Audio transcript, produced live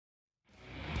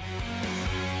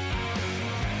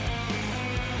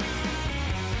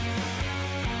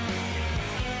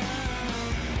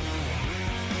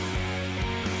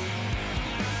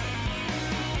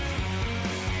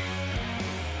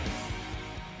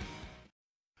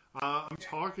I'm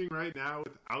talking right now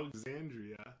with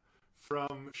Alexandria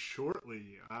from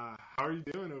Shortly. How are you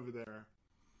doing over there?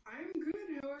 I'm good.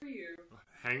 How are you?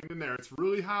 Hanging in there. It's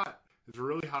really hot. It's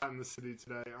really hot in the city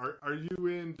today. Are you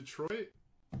in Detroit?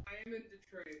 I am in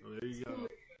Detroit. Oh, there you go. Very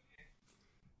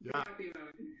Yeah, happy about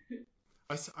it.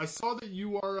 I saw that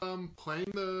you are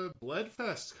playing the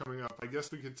Bloodfest coming up. I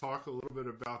guess we could talk a little bit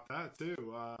about that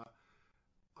too. Uh,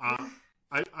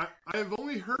 I've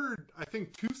only heard I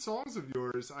think two songs of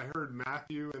yours. I heard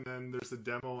Matthew, and then there's a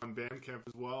demo on Bandcamp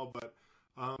as well. But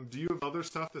do you have other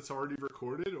stuff that's already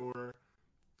recorded or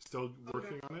still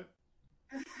working on it?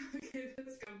 Okay,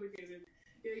 that's complicated.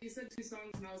 Yeah, you said two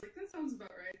songs, and I was like, that sounds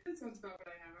about right. That sounds about what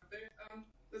I have out there.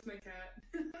 That's my cat.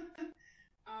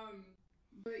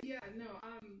 But yeah, no,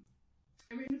 I'm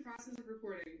in the process of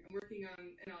recording. I'm working on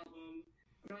an album.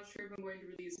 I'm not sure if I'm going to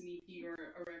release an EP or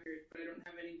a record, but I don't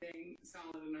have anything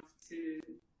solid enough to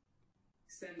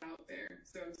send out there.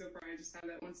 So far, I just have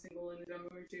that one single and a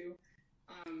demo or two.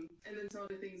 And then some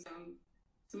other things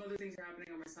are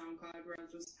happening on my SoundCloud where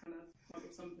I'll just kind of come up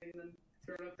with something and then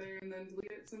throw it up there and then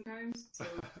delete it sometimes. So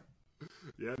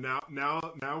Yeah,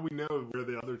 now we know where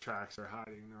the other tracks are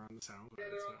hiding. They're on the SoundCloud. yeah,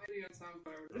 they're all hiding on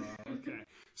SoundCloud. Okay.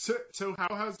 So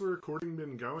how has the recording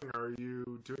been going? Are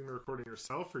you doing the recording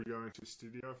yourself, or are you going to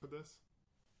studio for this?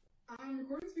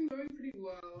 Recording's been going pretty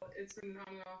well. It's been an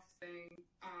on and off thing.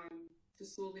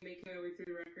 Just slowly making my way through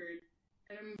the record.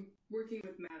 And I'm working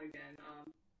with Matt again.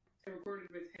 I recorded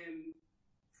with him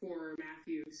for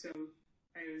Matthew, so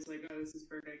I was like, oh, this is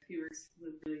perfect. He works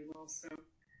really well, so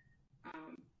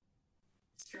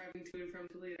just driving to and from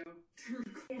Toledo to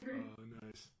record. Oh,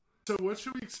 nice. So what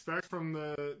should we expect from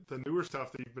the newer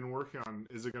stuff that you've been working on?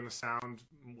 Is it going to sound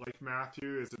like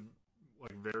Matthew? Is it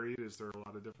like varied? Is there a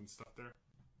lot of different stuff there?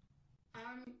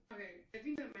 Okay. I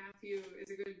think that Matthew is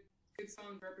a good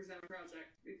song to represent a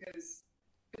project because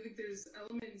I think there's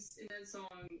elements in that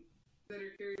song that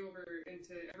are carried over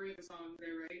into every other song that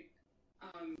I write.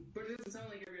 But it doesn't sound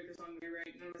like every other song that I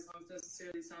write. None of the songs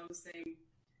necessarily sound the same.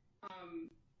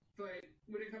 But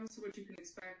when it comes to what you can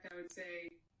expect, I would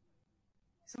say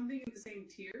something in the same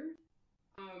tier.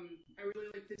 I really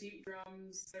like the deep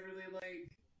drums. I really like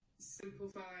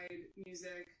simplified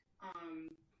music.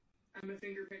 I'm a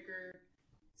finger picker,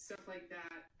 stuff like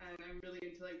that, and I'm really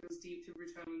into like those deep tuba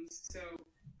tones. So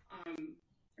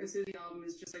I say the album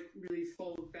is just like really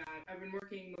full of that. I've been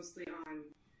working mostly on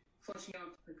fleshing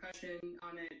out the percussion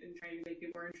on it and trying to make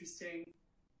it more interesting.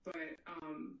 But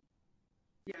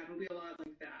yeah, it'll be a lot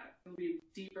like that. It'll be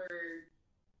deeper,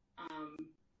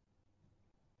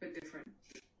 but different.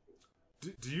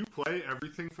 Do you play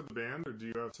everything for the band, or do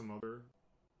you have some other?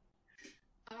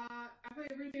 I play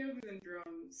everything other than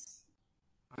drums.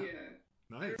 Yeah.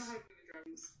 Nice. I don't know how to play the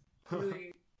drums.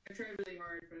 I tried really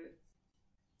hard, but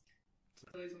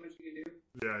there's only so much you can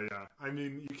do. Yeah. I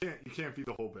mean, you can't be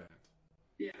the whole band.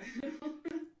 Yeah.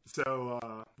 So,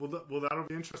 well, that'll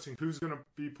be interesting. Who's going to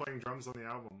be playing drums on the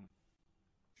album?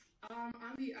 On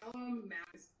the album, Matt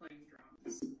is playing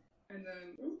drums, and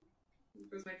then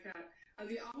there's my cat. On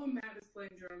the album, Matt is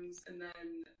playing drums, and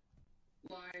then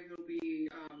live it'll be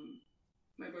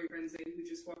my boyfriend Zane, who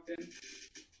just walked in.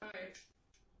 Hi.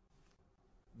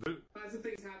 Lots of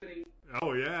things happening.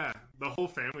 Oh yeah, the whole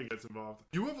family gets involved.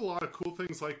 You have a lot of cool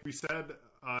things, like we said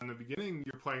in the beginning.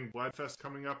 You're playing Bloodfest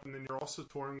coming up, and then you're also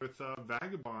touring with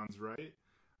Vagabonds, right?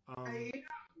 I am.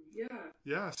 Yeah.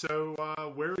 Yeah. So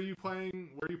where are you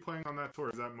playing? Where are you playing on that tour?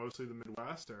 Is that mostly the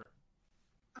Midwest, or?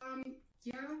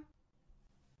 Yeah.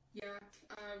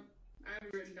 I have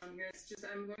it written down here. It's just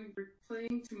we're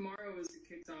playing tomorrow as it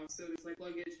kicks off, so there's like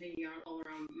luggage hanging out all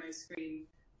around my screen.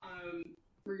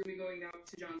 We're going to be going out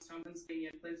to Johnstown,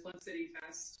 Pennsylvania to play Flood City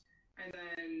Fest, and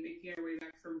then making our way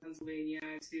back from Pennsylvania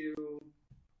to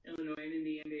Illinois and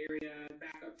Indiana area,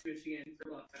 back up to Michigan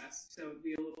for Bloodfest. So it'll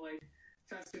be a little like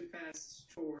festive fest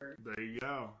tour. There you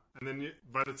go. And then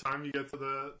by the time you get to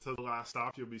the last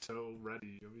stop, you'll be so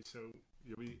ready.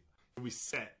 You'll be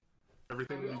set.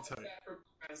 Everything will be tight.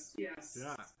 Yes.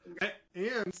 Yeah.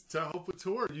 And to help with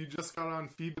tour, you just got on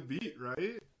Feed the Beat,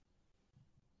 right?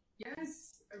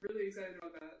 Yes. I'm really excited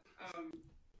about that.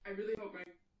 I really hope my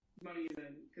money is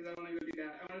in, because I want to go do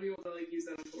that. I want to be able to like use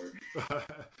that on tour.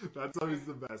 That's always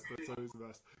the best.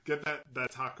 Get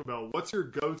that Taco Bell. What's your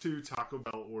go-to Taco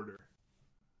Bell order?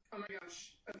 Oh my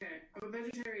gosh. Okay. I'm a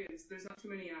vegetarian, so there's not too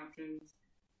many options.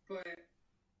 But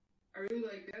I really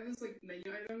like, they have this like menu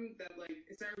item that like,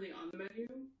 it's not really on the menu,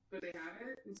 but they have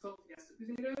it. It's called Fiesta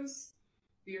Potatoes.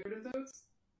 Have you heard of those?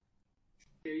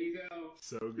 There you go.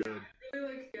 So good. Yeah, I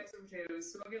really like Fiesta Potatoes,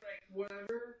 so I'll get like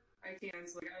whatever I can.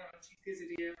 So like, I don't know, cheese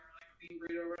quesadilla or like a bean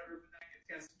burrito or whatever, but then I get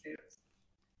Fiesta Potatoes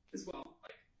as well.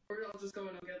 Like, just go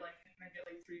and I'll get like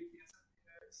 3 PS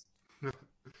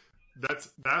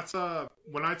That's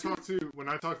when I talked to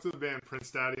the band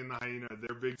Prince Daddy and the Hyena,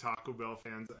 they're big Taco Bell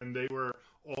fans, and they were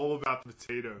all about the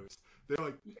potatoes. They're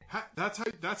like,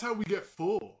 that's how we get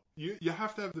full. You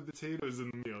have to have the potatoes in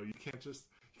the meal. You can't just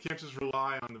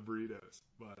rely on the burritos.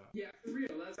 But yeah, for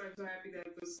real. That's why I'm so happy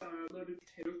that those loaded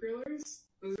potato grillers.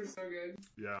 Those are so good.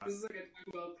 Yeah. This is like a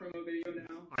Taco Bell promo video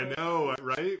now. I know,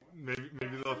 right? Maybe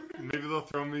they'll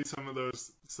throw me some of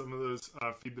those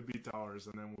Feed the Beat dollars,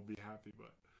 and then we'll be happy.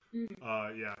 But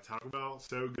yeah, Taco Bell,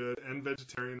 so good, and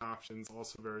vegetarian options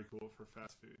also very cool for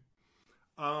fast food.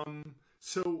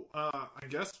 So I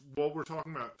guess while we're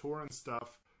talking about tour and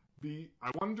stuff, I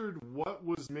wondered what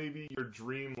was maybe your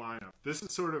dream lineup. This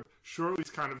is sort of Shortly's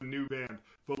kind of a new band,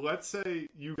 but let's say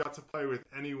you got to play with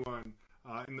anyone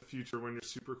in the future when you're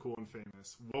super cool and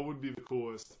famous. What would be the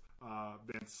coolest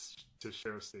bands to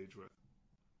share a stage with?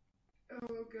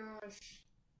 Oh gosh.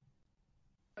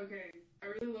 Okay, I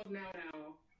really love Now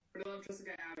Now, but I love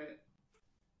Jessica Abbott,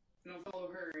 and I'll follow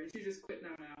her. And she just quit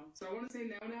Now Now, so I want to say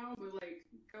Now Now, but like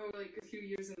go like a few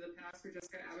years into the past where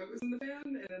Jessica Abbott was in the band,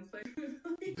 and then play with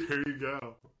Lily. There you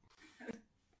go.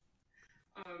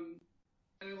 And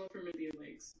I love her Indian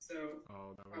Lakes, so that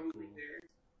would probably cool. there.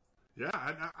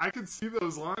 Yeah, I could see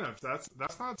those lineups.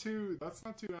 That's not too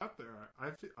out there.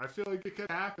 I feel like it could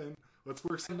happen. Let's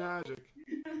work some magic.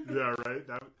 Yeah, right.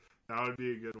 That would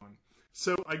be a good one.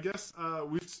 So I guess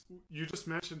you just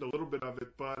mentioned a little bit of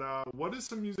it, but what is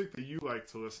some music that you like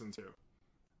to listen to?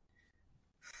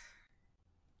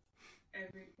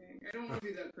 Everything. I don't want to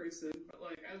be that person, but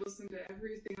like I listen to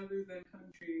everything other than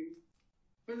country,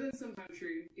 but then some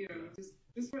country. You know, just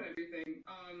about everything.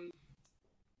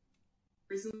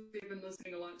 Recently, I've been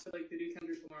listening a lot to like the new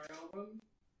Kendrick Lamar album.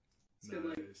 It's been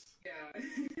like, yeah,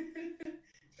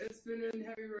 it's been in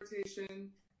heavy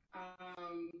rotation.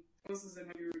 What else is in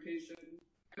heavy rotation?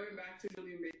 I went back to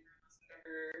Julian Baker, listened to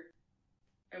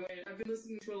her. I've been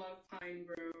listening to a lot of Pine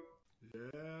Bro.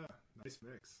 Yeah, nice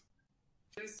mix.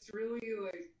 Just really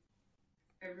like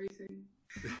everything.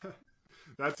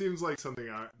 That seems like something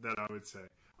that I would say.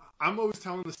 I'm always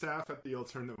telling the staff at the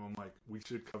Alternative, I'm like, we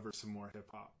should cover some more hip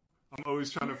hop. I'm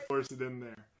always trying to force it in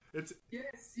there.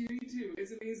 Yes, you need to.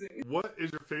 It's amazing. What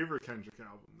is your favorite Kendrick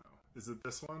album, though? Is it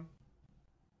this one?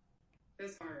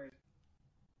 That's hard.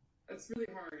 That's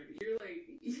really hard. You're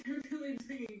really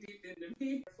digging deep into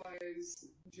me. Butterfly's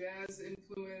jazz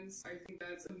influence, I think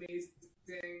that's amazing.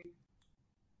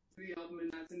 The album,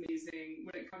 and that's amazing.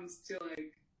 When it comes to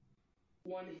like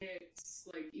one hits,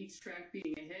 like each track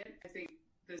being a hit, I think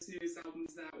this newest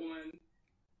album's that one.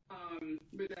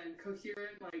 But then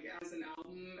Coherent, like as an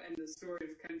album, and the story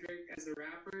of Kendrick as a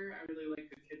rapper, I really like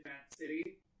Good Kid, Mad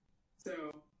City.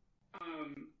 So,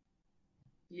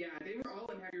 yeah, they were all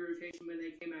in heavy rotation when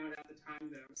they came out at the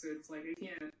time, though. So it's like I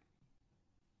can't.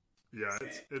 Yeah,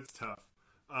 it's tough.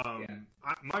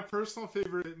 My personal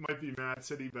favorite might be Mad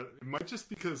City, but it might just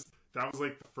because that was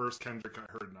like the first Kendrick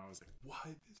I heard, and I was like,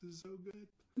 "What? This is so good."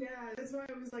 Yeah, that's why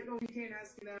I was like, "Oh, you can't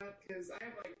ask me that," because I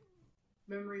have like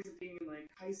memories of being in like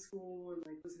high school and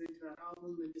like listening to that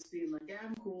album and just being like, "Yeah,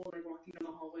 I'm cool," like walking down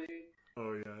the hallway.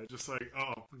 Oh yeah, just like,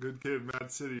 oh, Good Kid,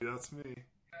 Mad City, that's me.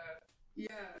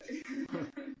 Yeah.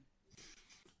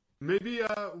 Maybe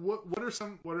what are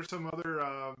some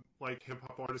other like hip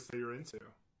hop artists that you're into?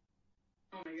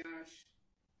 Oh my gosh,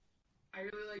 I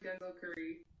really like Denzel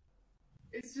Curry.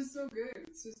 It's just so good.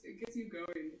 It gets you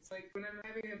going. It's like when I'm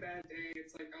having a bad day,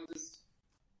 it's like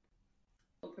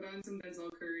I'll put on some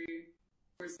Denzel Curry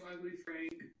or some Ugly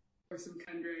Frank or some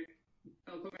Kendrick.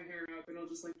 I'll put my hair up and I'll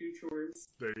just like do chores.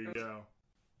 There you go.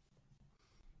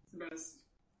 It's the best.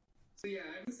 So yeah,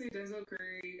 I would say Denzel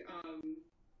Curry,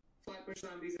 Flatbush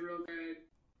Zombies are real good.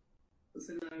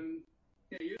 Listen to them.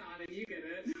 Yeah, you're nodding. You get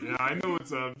it. Yeah, I know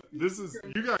what's up.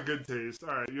 You got good taste.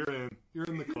 All right, you're in. You're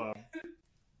in the club.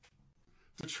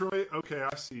 Detroit. Okay,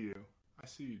 I see you.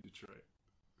 Detroit.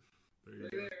 There you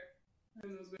go. There.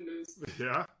 In those windows.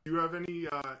 Yeah. Do you have any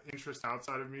interest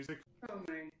outside of music? Oh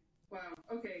my. Wow.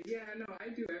 Okay. Yeah. No, I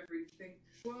do everything.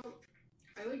 Well,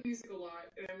 I like music a lot,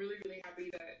 and I'm really, really happy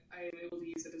that I am able to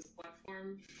use it as a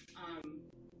platform.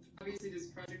 Obviously, this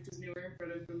project is newer, but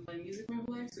I've been playing music my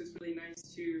whole life, so it's really nice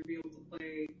to be able to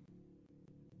play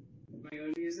my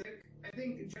own music. I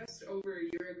think just over a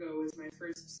year ago was my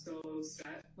first solo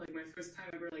set, like my first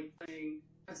time ever like playing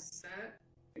a set.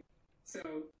 So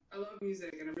I love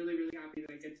music, and I'm really, really happy that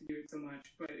I get to do it so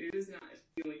much. But it is not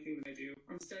the only thing that I do.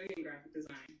 I'm studying graphic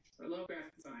design, so I love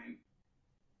graphic design.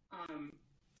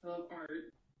 I love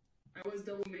art. I was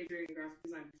double majoring in graphic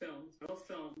design and film. So I love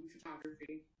film and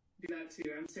photography. Do that too.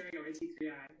 I'm staring at my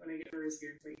T3i when I get nervous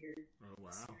here, right here. Oh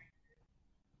wow!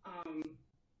 Um,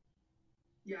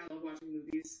 yeah, I love watching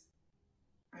movies.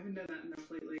 I haven't done that enough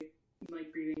lately.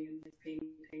 Like reading and like painting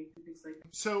and things like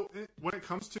that. So when it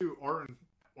comes to art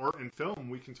and film,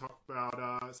 we can talk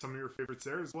about some of your favorites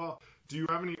there as well. Do you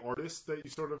have any artists that you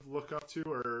sort of look up to,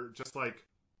 or just like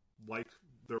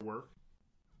their work?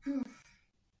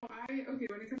 Okay,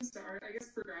 when it comes to art, I guess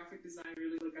for graphic design, I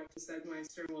really look up to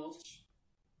Sagmeister and Welsh.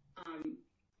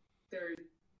 They're,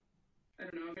 I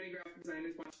don't know, if any graphic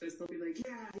designers watch this, they'll be like,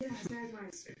 yeah,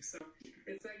 Sagmeister. So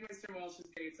it's Sagmeister and Welsh is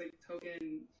great. It's like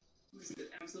Token, which is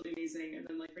absolutely amazing. And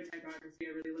then like for typography,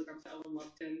 I really look up to Ellen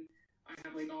Lupton. I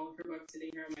have like all of her books sitting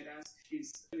here on my desk.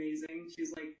 She's amazing.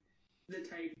 She's like the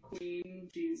type queen.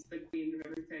 She's the queen of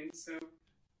everything. So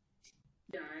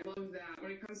yeah, I love that.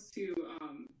 When it comes to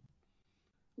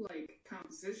like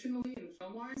compositionally and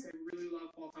film wise, I really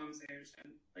love Paul Thomas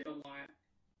Anderson like a lot.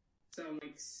 So I'm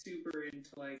like super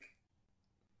into like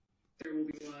There Will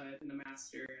Be Blood and The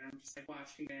Master, and I'm just like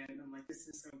watching it, and I'm like, this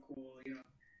is so cool, you know.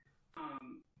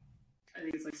 I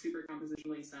think it's like super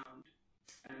compositionally sound,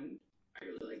 and I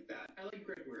really like that. I like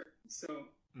grid work, so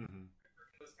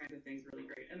those kinds of things are really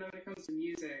great. And then when it comes to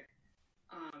music,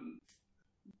 I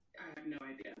have no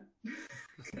idea.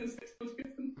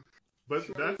 But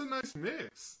that's a nice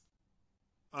mix.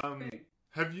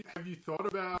 Have you thought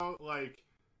about like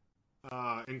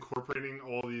incorporating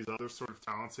all these other sort of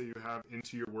talents that you have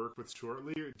into your work with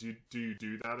Shortly? Do you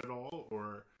do that at all,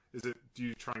 or do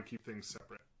you try and keep things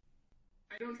separate?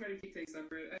 I don't try to keep things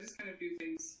separate. I just kind of do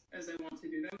things as I want to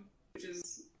do them, which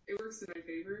is, it works in my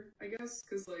favor, I guess,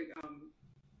 because like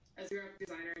as a graphic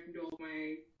designer, I can do all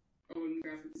my own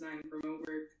graphic design and promote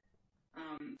work.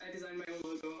 I design my own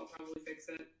logo, I'll probably fix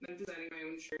it. And I'm designing my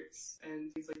own shirts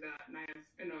and things like that, and I have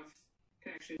enough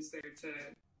connections there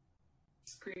to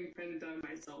screen print it done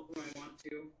myself when I want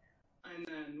to. And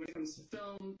then when it comes to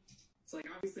film, it's like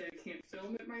obviously I can't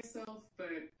film it myself,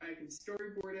 but I can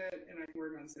storyboard it and I can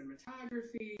work on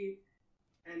cinematography,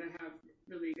 and I have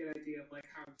really good idea of like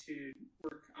how to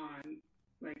work on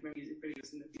like my music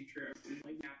videos in the future and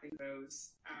like mapping those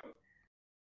out.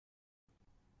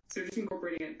 So just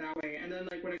incorporating it that way. And then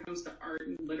like when it comes to art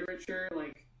and literature,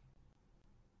 like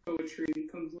poetry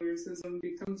becomes lyricism,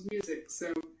 becomes music.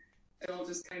 So it all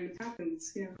just kind of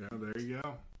happens. Yeah. Yeah, there you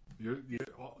go. You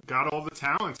got all the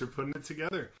talents. You're putting it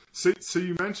together. So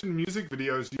you mentioned music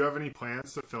videos. Do you have any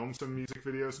plans to film some music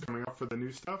videos coming up for the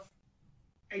new stuff?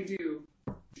 I do.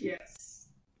 Yes.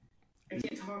 I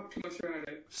can't talk too much about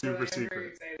it. Super secret. I'm secret. very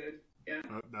excited. Yeah.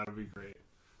 That'll be great.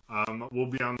 We'll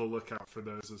be on the lookout for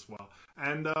those as well.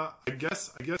 And I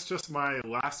guess just my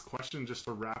last question, just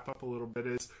to wrap up a little bit,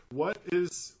 is what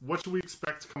should we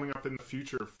expect coming up in the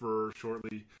future for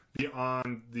Shortly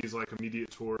beyond these like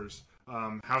immediate tours?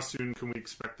 How soon can we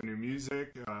expect the new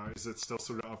music? Is it still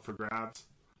sort of up for grabs?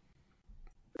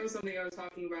 That was something I was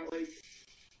talking about like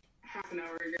half an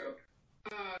hour ago.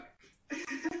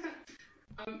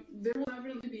 There will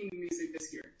definitely be new music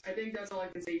this year. I think that's all I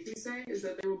can safely say, is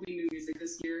that there will be new music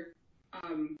this year.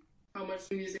 How much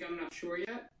new music, I'm not sure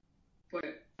yet,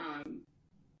 but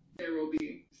there will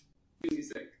be new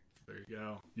music. There you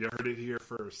go. You heard it here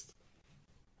first.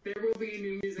 There will be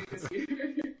new music this year.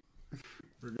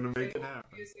 We're going to make it happen.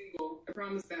 Be a single. I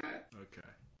promise that. Okay.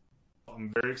 Well,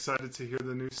 I'm very excited to hear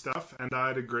the new stuff, and I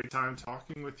had a great time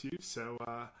talking with you, so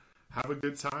have a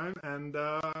good time, and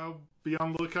be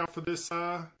on the lookout for this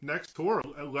next tour.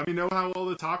 Let me know how all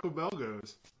the Taco Bell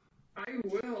goes. I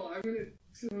will. I'm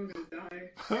gonna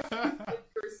die.